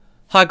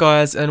Hi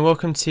guys, and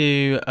welcome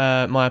to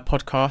my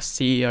podcast,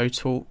 CEO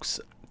Talks.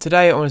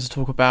 Today I wanted to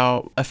talk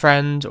about a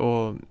friend,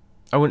 or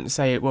I wouldn't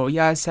say it, well,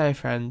 yeah, I'd say a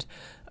friend,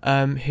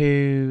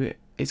 who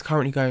is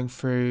currently going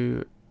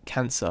through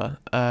cancer,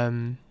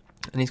 and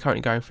he's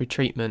currently going through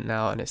treatment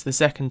now, and it's the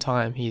second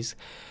time he's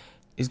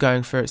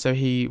going through it. So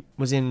he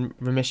was in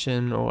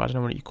remission, or I don't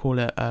know what you call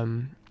it.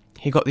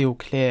 He got the all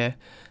clear,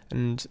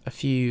 and I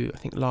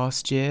think late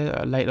last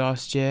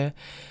year.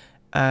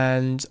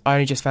 And I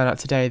only just found out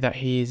today that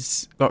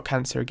he's got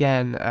cancer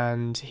again,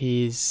 and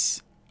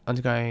he's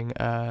undergoing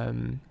a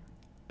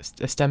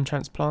stem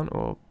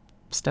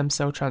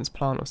cell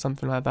transplant or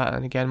something like that,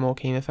 and again more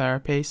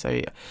chemotherapy.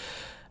 So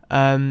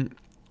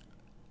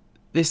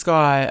this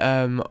guy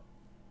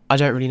I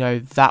don't really know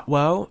that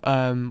well.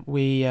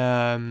 We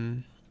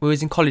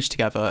was in college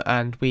together,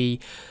 and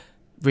we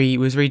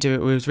was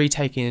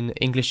retaking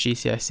English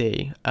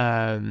GCSE,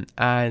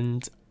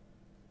 and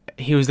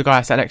he was the guy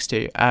I sat next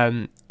to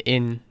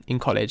in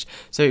college.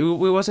 So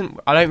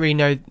I don't really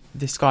know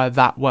this guy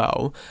that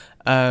well,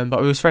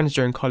 but we was friends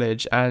during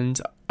college.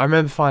 And I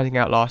remember finding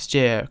out last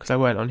year, because I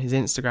went on his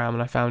Instagram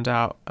and I found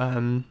out,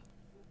 and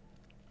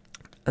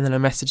then I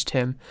messaged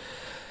him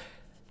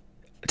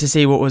to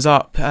see what was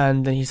up,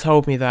 and then he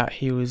told me that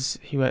he was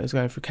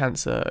going through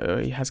cancer, or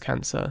he has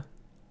cancer,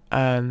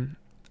 and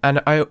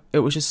it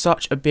was just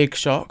such a big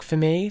shock for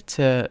me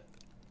to.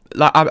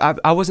 Like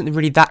I wasn't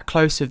really that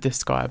close with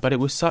this guy, but it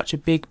was such a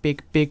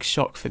big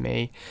shock for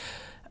me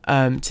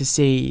to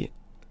see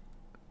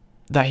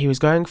that he was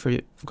going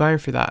through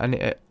that,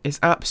 and it's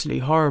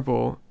absolutely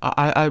horrible.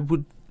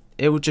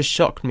 It would just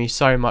shock me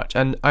so much.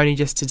 And only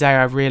just today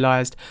I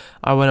realised,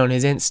 I went on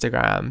his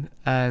Instagram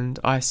and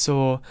I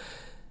saw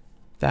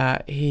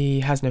that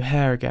he has no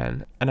hair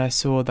again, and I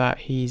saw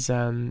that his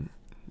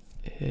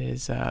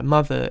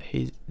mother,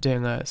 he's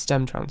doing a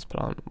stem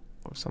transplant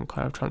or some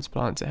kind of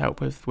transplant to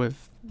help with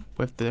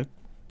the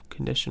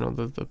condition or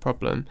the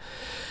problem.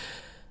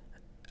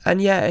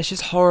 And yeah, it's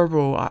just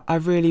horrible. I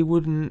really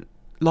wouldn't.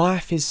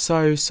 Life is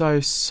so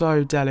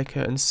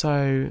delicate and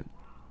so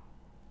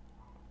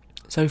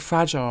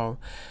fragile,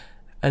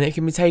 and it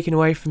can be taken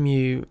away from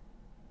you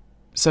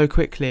so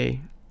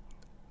quickly.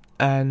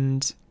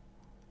 And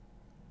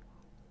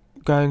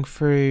going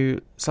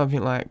through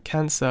something like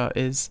cancer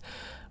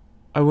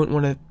I wouldn't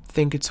want to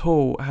think at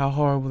all how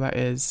horrible that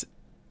is.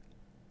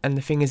 And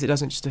the thing is, it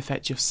doesn't just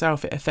affect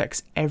yourself, it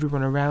affects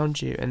everyone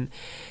around you. And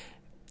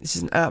this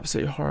is an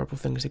absolutely horrible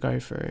thing to go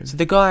through. So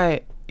the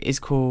guy he's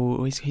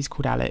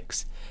called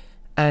Alex.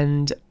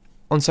 And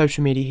on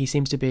social media, he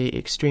seems to be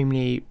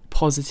extremely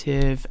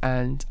positive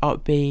and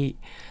upbeat,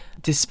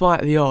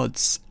 despite the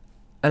odds.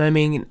 And I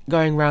mean,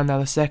 going around now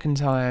the second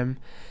time,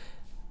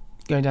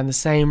 going down the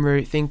same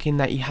route, thinking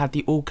that he had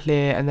the all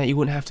clear and that you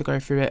wouldn't have to go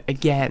through it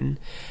again.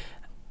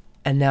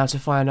 And now to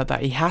find out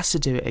that he has to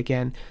do it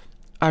again,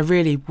 I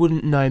really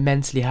wouldn't know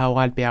mentally how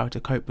I'd be able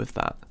to cope with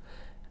that.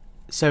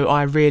 So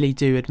I really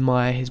do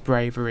admire his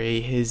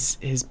bravery,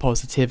 his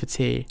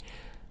positivity,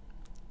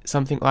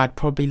 something I'd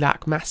probably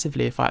lack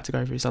massively if I had to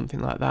go through something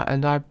like that.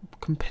 And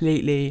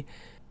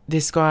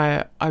this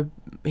guy,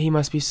 he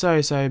must be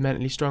so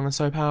mentally strong and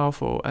so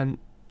powerful. And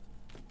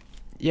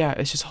yeah,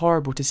 it's just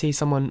horrible to see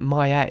someone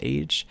my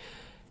age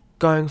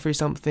going through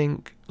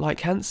something like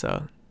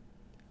cancer.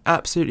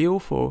 Absolutely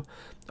awful.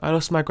 I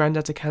lost my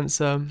granddad to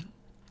cancer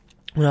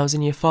when I was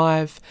in year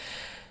 5,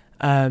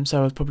 so I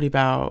was probably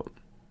about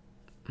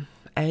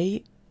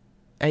 8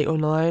 or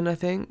 9, I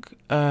think,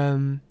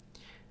 and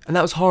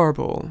that was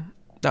horrible.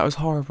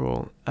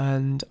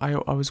 And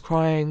I was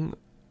crying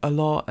a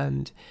lot,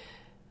 and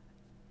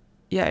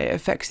yeah, it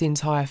affects the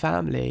entire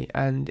family,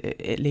 and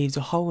it leaves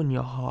a hole in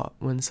your heart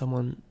when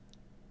someone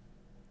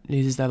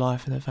loses their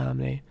life in their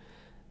family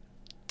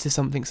to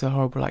something so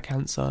horrible like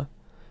cancer,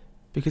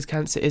 because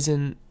cancer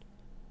isn't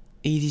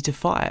easy to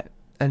fight.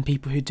 And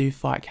people who do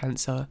fight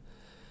cancer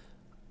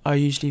are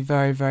usually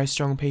very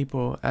strong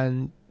people,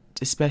 and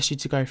especially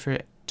to go through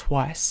it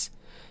twice,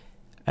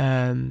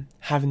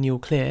 having the all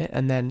clear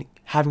and then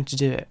having to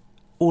do it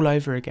all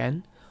over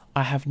again.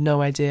 I have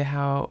no idea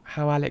how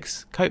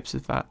Alex copes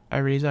with that. I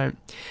really don't.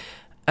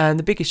 And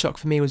the biggest shock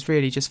for me was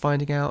really just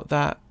finding out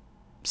that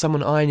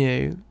someone I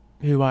knew,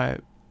 who I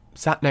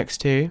sat next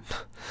to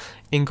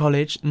in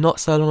college not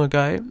so long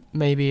ago,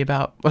 maybe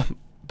about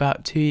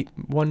 2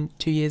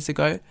 years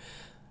ago,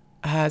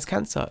 has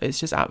cancer. It's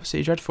just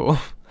absolutely dreadful.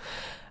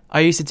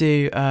 I used to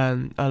do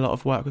a lot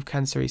of work with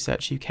Cancer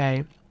Research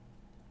UK.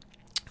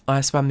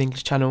 I swam the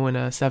English Channel in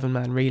a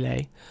 7-man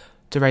relay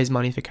to raise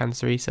money for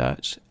cancer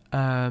research,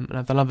 and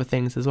I've done other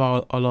things as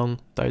well along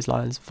those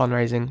lines,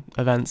 fundraising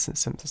events and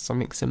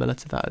something similar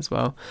to that as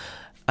well.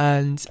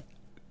 And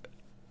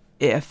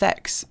it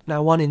affects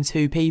now 1 in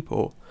 2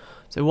 people.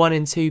 So 1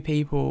 in 2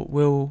 people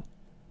will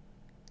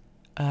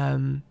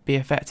be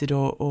affected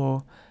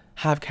or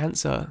have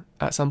cancer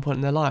at some point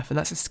in their life, and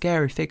that's a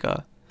scary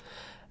figure.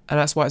 And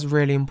that's why it's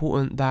really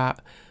important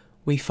that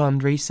we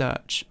fund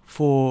research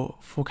for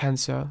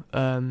cancer,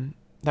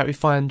 that we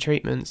find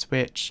treatments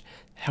which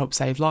help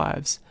save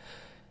lives.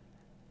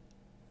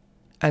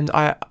 And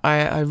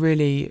I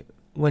really,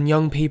 when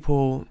young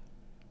people,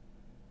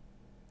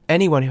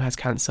 anyone who has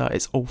cancer,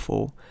 it's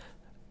awful.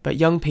 But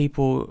young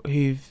people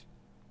who've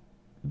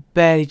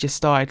barely just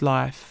started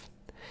life,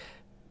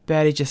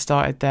 barely just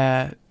started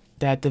their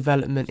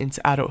development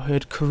into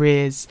adulthood,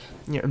 careers,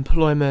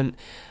 employment,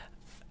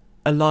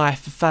 a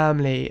life, a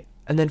family,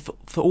 and then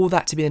for all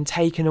that to be then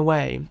taken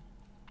away,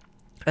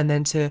 and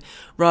then to,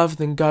 rather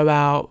than go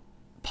out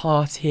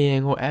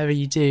partying or whatever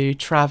you do,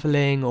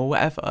 travelling or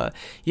whatever,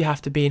 you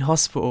have to be in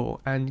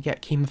hospital and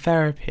get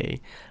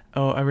chemotherapy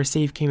or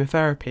receive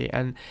chemotherapy,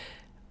 and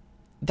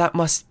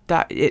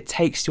that it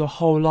takes your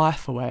whole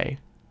life away,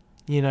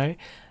 and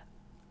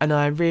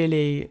I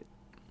really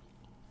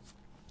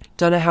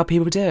don't know how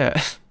people do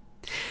it.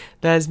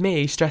 There's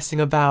me stressing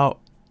about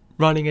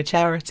running a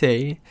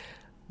charity,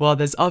 while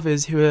there's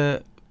others who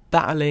are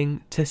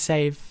battling to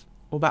save,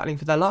 or battling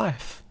for their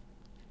life,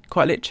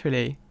 quite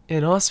literally,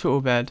 in a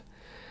hospital bed.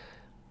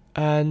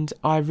 And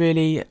I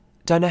really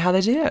don't know how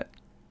they do it.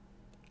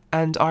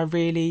 And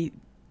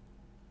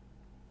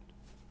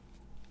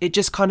it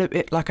just kind of,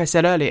 like I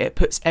said earlier, it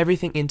puts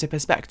everything into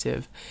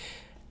perspective.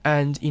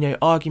 And,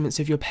 arguments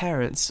with your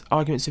parents,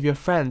 arguments with your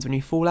friends when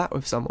you fall out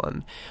with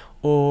someone,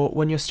 or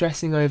when you're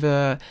stressing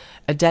over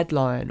a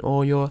deadline,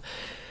 or you're,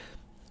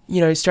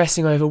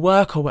 stressing over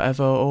work or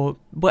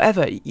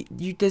whatever,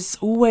 there's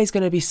always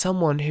going to be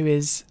someone who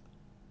is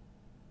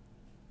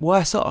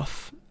worse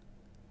off.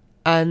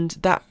 And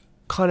that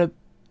kind of,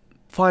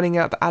 finding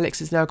out that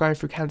Alex is now going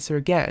through cancer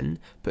again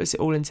puts it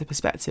all into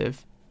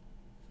perspective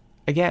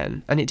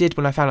again. And it did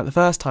when I found out the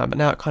first time, but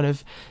now it kind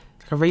of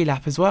like a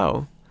relapse as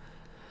well.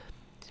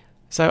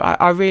 So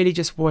I really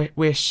just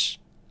wish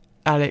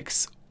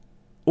Alex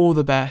all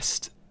the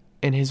best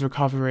in his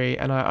recovery,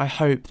 and I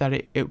hope that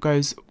it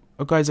goes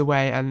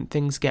away and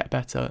things get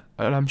better,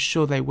 and I'm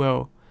sure they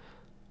will.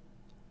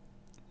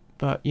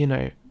 But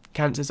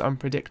cancer's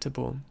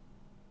unpredictable,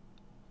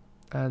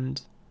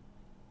 and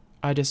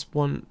it's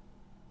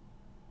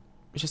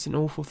just an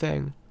awful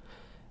thing.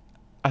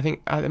 I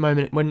think at the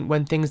moment,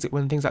 when things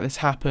like this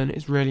happen,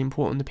 it's really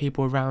important the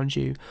people around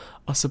you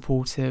are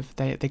supportive,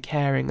 they're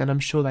caring, and I'm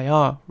sure they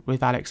are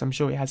with Alex. I'm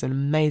sure he has an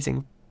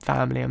amazing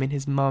family. I mean,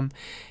 his mum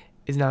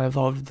is now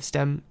involved with the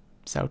stem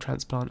cell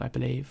transplant, I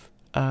believe.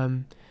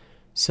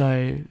 So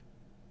I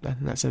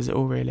think that says it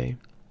all, really.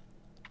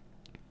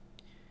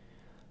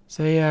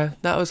 So yeah,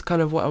 that was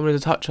kind of what I wanted to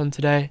touch on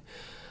today,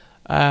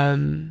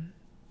 because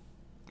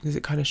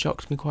it kind of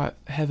shocked me quite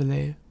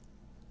heavily.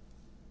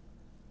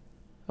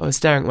 I was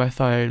staring at my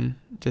phone,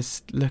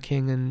 just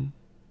looking and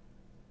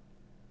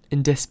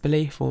in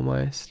disbelief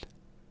almost.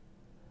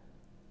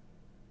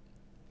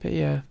 But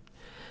yeah,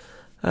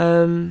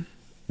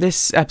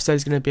 this episode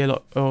is going to be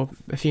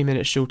a few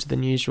minutes shorter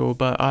than usual,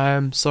 but I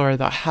am sorry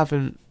that I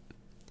haven't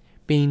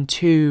been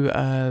too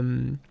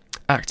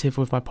active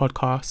with my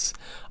podcasts.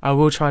 I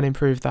will try and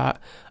improve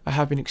that. I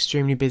have been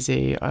extremely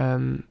busy.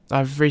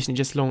 I've recently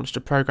just launched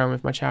a program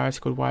with my charity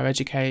called Why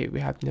Educate.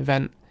 We had an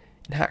event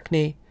in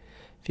Hackney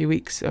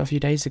a few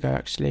days ago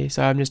actually,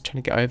 so I'm just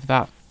trying to get over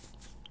that.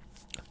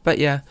 But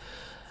yeah,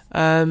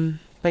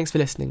 thanks for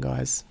listening,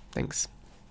 guys. Thanks.